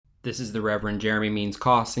This is the Reverend Jeremy Means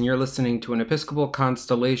Coss, and you're listening to an Episcopal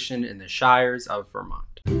Constellation in the Shires of Vermont.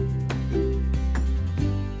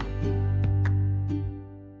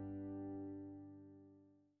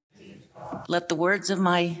 Let the words of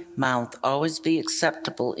my mouth always be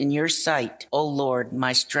acceptable in your sight, O Lord,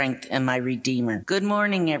 my strength and my Redeemer. Good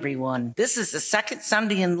morning, everyone. This is the second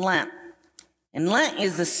Sunday in Lent. And Lent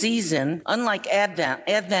is the season, unlike Advent.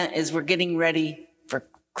 Advent is we're getting ready for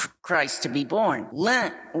Christ to be born.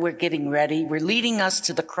 Lent, we're getting ready. We're leading us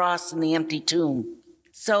to the cross and the empty tomb.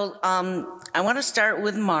 So I want to start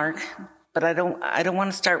with Mark, but I don't want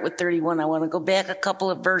to start with 31. I want to go back a couple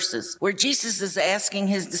of verses where Jesus is asking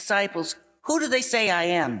his disciples, who do they say I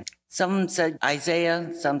am? Some said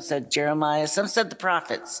Isaiah, some said Jeremiah, some said the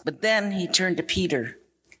prophets. But then he turned to Peter.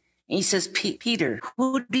 And he says, Peter,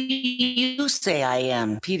 who do you say I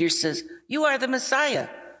am? Peter says, you are the Messiah.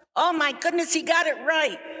 Oh my goodness, he got it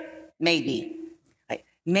right. Maybe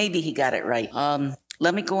he got it right.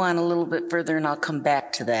 Let me go on a little bit further and I'll come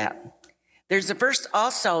back to that. There's a verse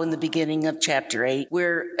also in the beginning of chapter 8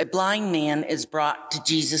 where a blind man is brought to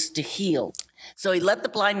Jesus to heal. So he let the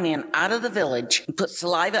blind man out of the village and put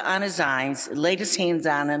saliva on his eyes, laid his hands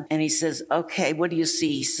on him, and he says, okay, what do you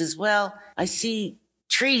see? He says, well, I see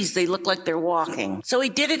trees, they look like they're walking. So he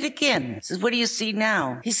did it again. He says, what do you see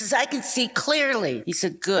now? He says, I can see clearly. He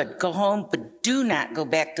said, good, go home, but do not go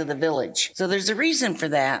back to the village. So there's a reason for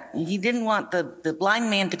that. He didn't want the blind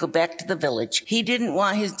man to go back to the village. He didn't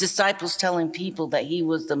want his disciples telling people that he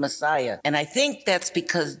was the Messiah. And I think that's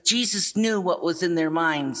because Jesus knew what was in their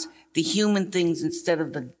minds, the human things instead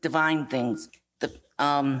of the divine things.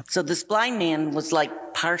 So this blind man was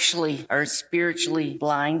like partially or spiritually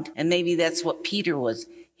blind, and maybe that's what Peter was.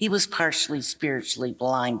 He was partially spiritually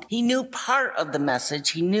blind. He knew part of the message.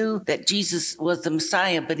 He knew that Jesus was the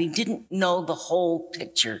Messiah, but he didn't know the whole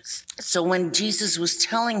picture. So when Jesus was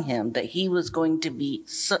telling him that he was going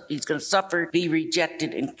to suffer, be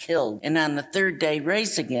rejected and killed, and on the third day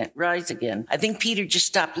rise again, I think Peter just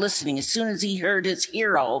stopped listening. As soon as he heard his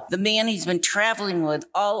hero, the man he's been traveling with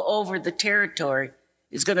all over the territory,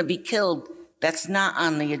 is going to be killed. That's not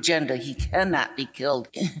on the agenda. He cannot be killed.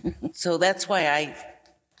 So that's why I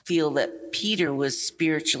feel that Peter was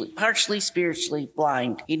partially spiritually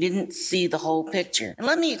blind. He didn't see the whole picture. And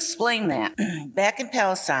let me explain that. Back in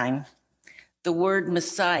Palestine, the word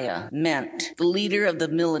Messiah meant the leader of the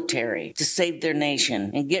military to save their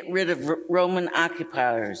nation and get rid of Roman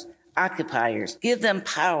occupiers, give them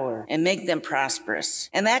power and make them prosperous.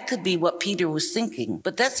 And that could be what Peter was thinking,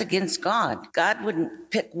 but that's against God. God wouldn't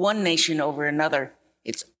pick one nation over another.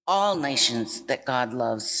 It's all nations that God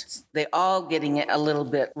loves. They all getting it a little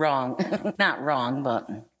bit wrong. Not wrong, but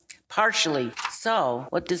partially. So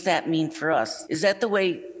what does that mean for us? Is that the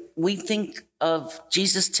way we think of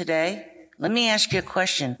Jesus today? Let me ask you a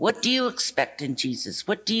question. What do you expect in Jesus?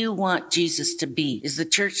 What do you want Jesus to be? Is the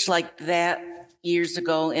church like that years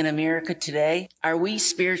ago in America today? Are we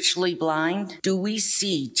spiritually blind? Do we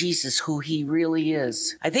see Jesus who he really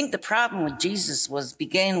is? I think the problem with Jesus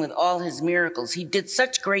began with all his miracles. He did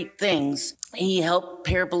such great things. He helped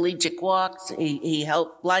paraplegic walks. He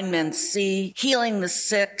helped blind men see, healing the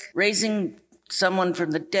sick, raising someone from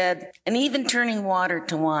the dead, and even turning water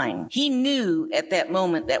to wine. He knew at that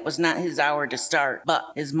moment that was not his hour to start,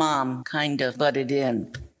 but his mom kind of butted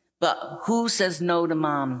in. But who says no to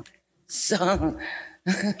mom? So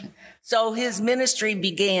his ministry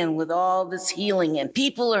began with all this healing, and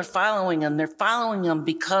people are following him. They're following him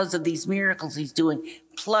because of these miracles he's doing.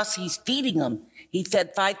 Plus, he's feeding them. He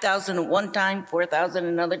fed 5,000 at one time, 4,000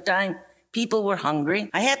 another time. People were hungry.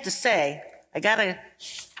 I have to say, I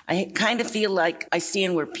kind of feel like I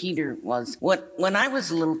stand where Peter was. When I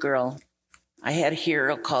was a little girl, I had a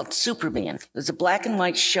hero called Superman. It was a black and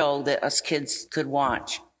white show that us kids could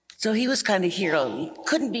watch. So he was kind of hero. He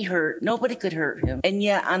couldn't be hurt. Nobody could hurt him. And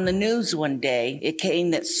yet on the news one day, it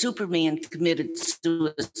came that Superman committed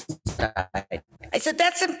suicide. I said,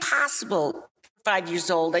 that's impossible. 5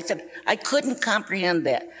 years old. I said, I couldn't comprehend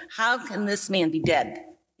that. How can this man be dead?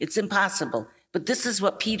 It's impossible. But this is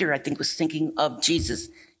what Peter, I think, was thinking of Jesus.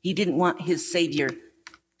 He didn't want his Savior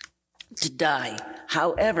to die.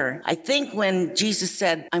 However, I think when Jesus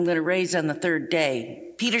said, I'm going to raise on the third day,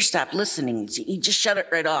 Peter stopped listening. He just shut it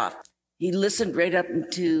right off. He listened right up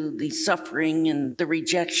into the suffering and the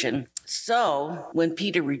rejection. So when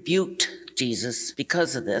Peter rebuked Jesus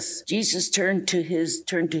because of this, Jesus turned to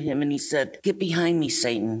him and he said, get behind me,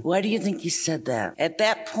 Satan. Why do you think he said that? At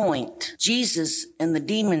that point, Jesus and the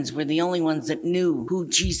demons were the only ones that knew who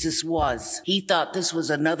Jesus was. He thought this was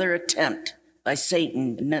another attempt by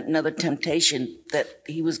Satan, another temptation that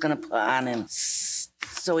he was going to put on him.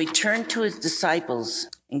 So he turned to his disciples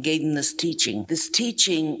and gave him this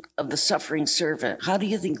teaching of the suffering servant. How do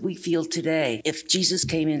you think we feel today if Jesus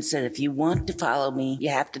came in and said, if you want to follow me, you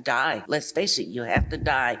have to die? Let's face it, you have to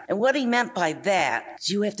die. And what he meant by that is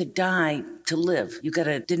you have to die to live. You got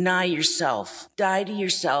to deny yourself, die to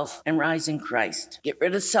yourself, and rise in Christ. Get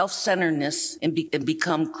rid of self-centeredness and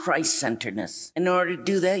become Christ-centeredness. In order to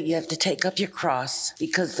do that, you have to take up your cross,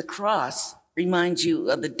 because the cross reminds you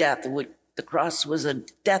of the death. The cross was a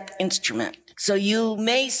death instrument. So you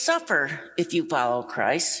may suffer if you follow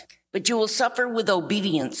Christ, but you will suffer with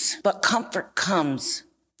obedience. But comfort comes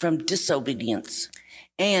from disobedience.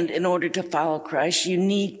 And in order to follow Christ, you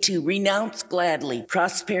need to renounce gladly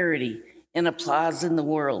prosperity and applause in the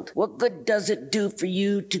world. What good does it do for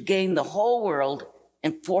you to gain the whole world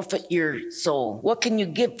and forfeit your soul? What can you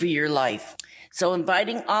give for your life? So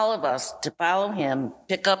inviting all of us to follow him,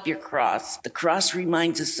 pick up your cross. The cross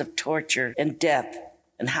reminds us of torture and death.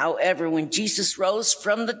 And however, when Jesus rose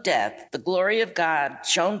from the dead, the glory of God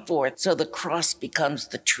shone forth, so the cross becomes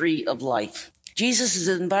the tree of life. Jesus is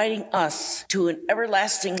inviting us to an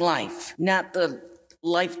everlasting life, not the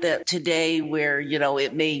life that today where,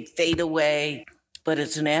 it may fade away, but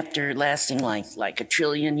it's an everlasting life, like 1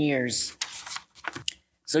 trillion years.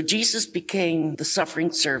 So Jesus became the suffering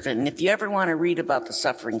servant. And if you ever want to read about the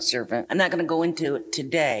suffering servant, I'm not going to go into it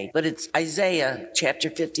today, but it's Isaiah chapter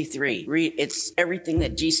 53. It's everything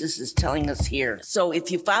that Jesus is telling us here. So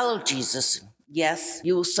if you follow Jesus, yes,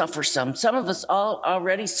 you will suffer some. Some of us all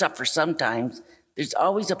already suffer sometimes. There's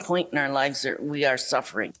always a point in our lives that we are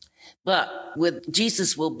suffering. But with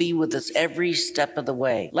Jesus will be with us every step of the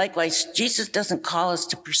way. Likewise, Jesus doesn't call us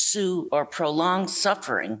to pursue or prolong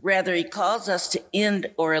suffering. Rather, he calls us to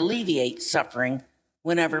end or alleviate suffering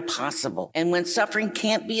whenever possible. And when suffering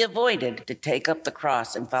can't be avoided, to take up the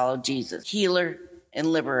cross and follow Jesus, healer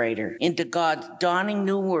and liberator, into God's dawning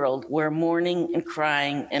new world where mourning and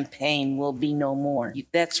crying and pain will be no more.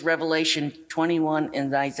 That's Revelation 21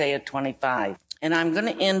 and Isaiah 25. And I'm going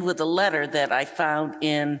to end with a letter that I found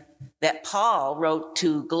that Paul wrote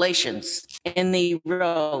to Galatians. And he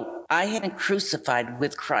wrote, I have been crucified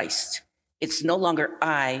with Christ. It's no longer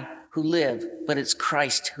I who live, but it's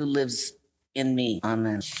Christ who lives in me.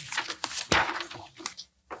 Amen.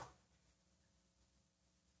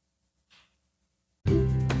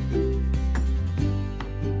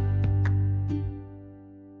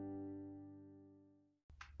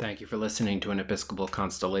 Thank you for listening to an Episcopal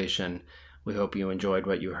Constellation. We hope you enjoyed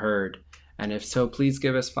what you heard. And if so, please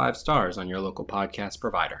give us 5 stars on your local podcast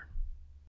provider.